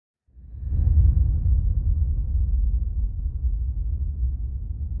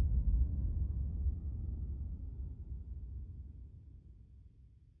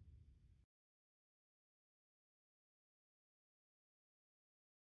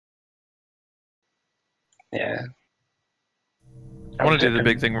Yeah. I want to do the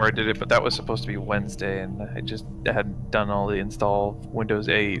big thing where I did it, but that was supposed to be Wednesday, and I just hadn't done all the install of Windows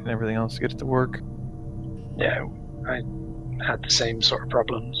 8 and everything else to get it to work. Yeah, I had the same sort of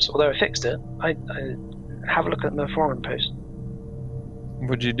problems. Although I fixed it. I have a look at the forum post.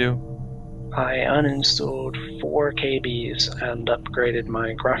 What'd you do? I uninstalled 4 KBs and upgraded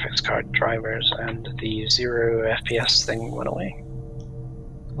my graphics card drivers, and the 0 FPS thing went away.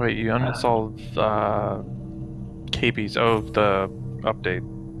 Wait, you uninstalled KBs? Oh, the update.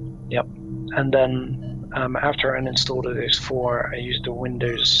 Yep. And then after I uninstalled those 4, I used the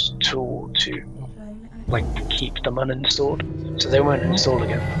Windows tool to keep them uninstalled, so they won't install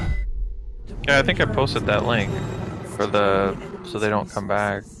again. Yeah, I think I posted that link for the so they don't come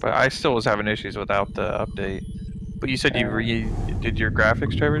back. But I still was having issues without the update. But you said you redid your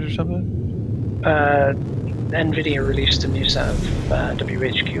graphics drivers or something? NVIDIA released a new set of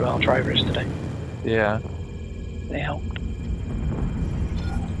WHQL drivers today. Yeah. They helped.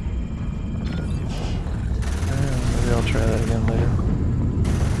 Maybe I'll try that again later.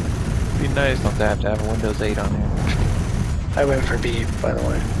 It'd be nice not to have a Windows 8 on here. I went for B, by the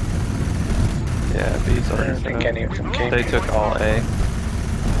way. Yeah, B's I don't think any of them came. They took all A.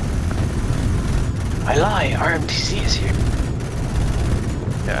 I lie, RMTC is here.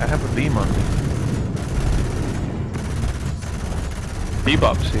 Yeah, I have a beam on me.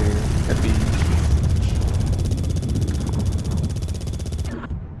 Bebop's here. A B.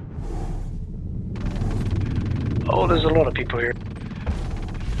 Oh, there's a lot of people here.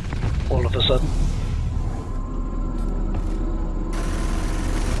 All of a sudden.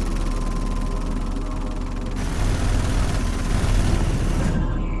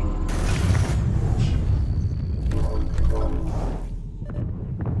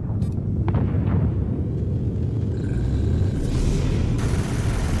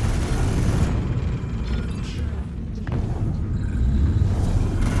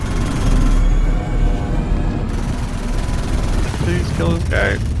 Please kill this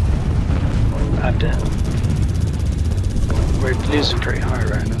guy. I'm dead. We're losing pretty hard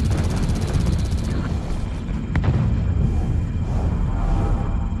right now.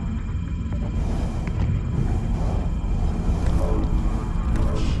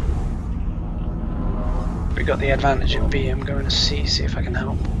 We got the advantage in B. I'm going to C, see if I can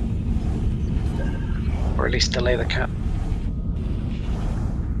help. Or at least delay the cap.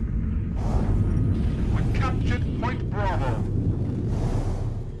 We captured Point Bravo.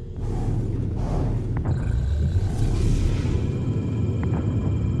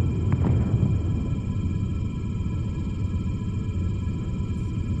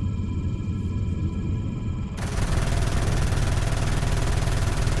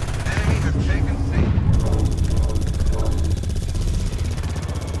 Enemy has taken C.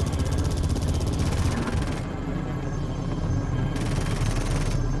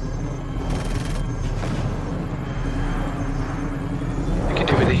 I can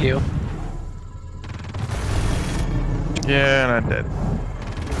do with a heal. Yeah, and I'm dead.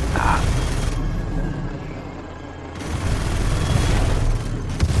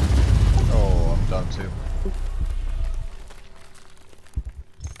 Oh, I'm done too.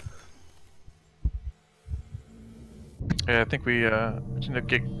 Yeah, I think we need to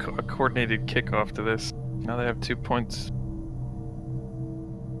get a coordinated kickoff to this. Now they have 2 points.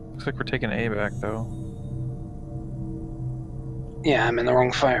 Looks like we're taking A back though. Yeah, I'm in the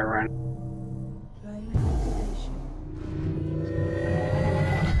wrong fire run.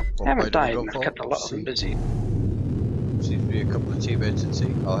 I haven't died, and I've kept a lot of them busy. Seems to be a couple of teammates at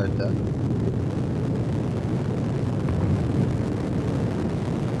C. I'll head there.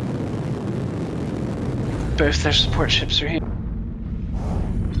 Both their support ships are here.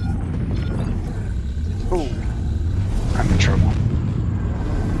 Ooh, I'm in trouble.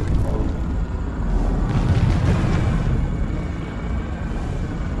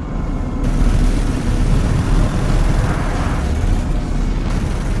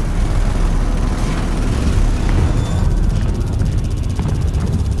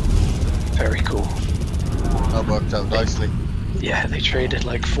 Very cool. That worked out nicely. Yeah, they traded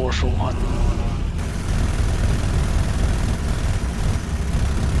like 4 for 1.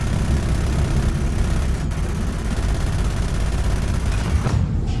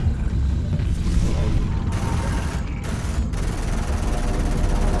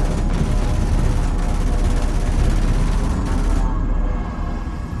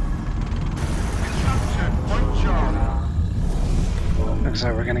 Looks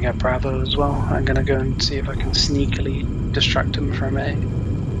like we're gonna get Bravo as well. I'm gonna go and see if I can sneakily distract him from A.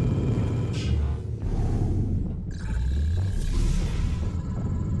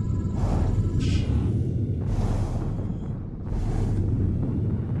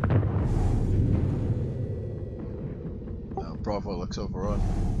 Bravo looks overrun.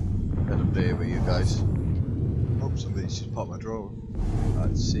 Head up there with you guys. Oh, somebody's just popped my drone.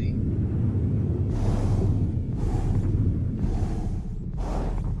 Let's see.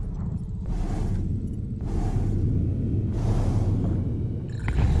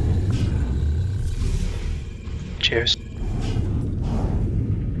 Cheers.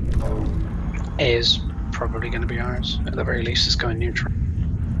 A is probably going to be ours. At the very least, it's going neutral.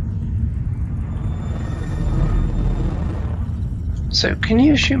 So, can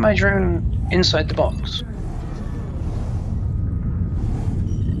you shoot my drone inside the box?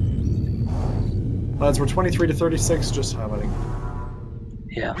 Lads, we're 23 to 36, just highlighting.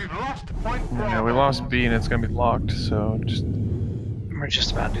 Yeah, We've lost point Bravo. Yeah, we lost B and it's gonna be locked, so just we're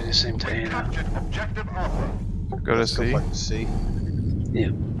just about to do the same to A We now. captured objective Alpha. go to Let's C. go back to C. Yeah.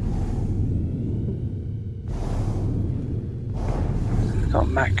 Got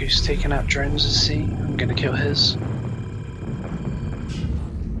Matt Goose taking out drones at C. I'm gonna kill his.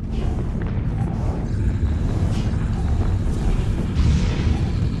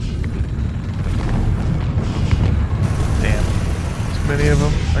 Damn. Too many of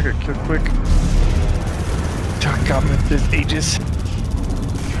them. I got killed quick. Got me with Aegis.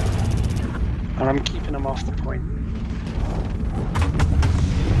 And I'm keeping him off the point.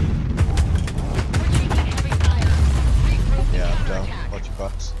 Yeah, I'm down. Watch your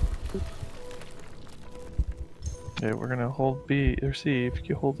backs. Okay, we're gonna hold B or C if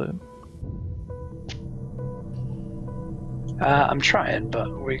you hold it. I'm trying,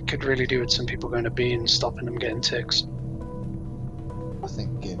 but we could really do with some people going to B and stopping them getting ticks. I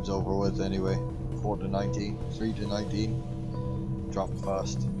think game's over with anyway. 4 to 19, 3 to 19. Dropping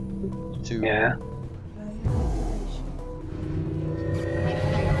fast. 2. Yeah.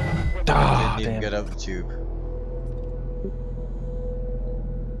 Ah, Didn't even damn. get out of the tube.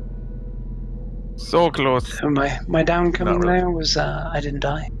 So close. So my downcoming Not really. there was I didn't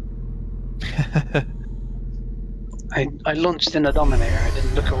die. I launched in a Dominator, I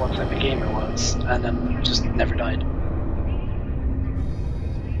didn't look at what type of game it was, and then just never died.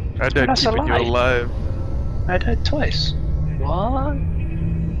 I died That's a keeping you lie. alive. I died twice. What?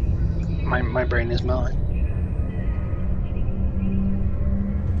 My brain is melting.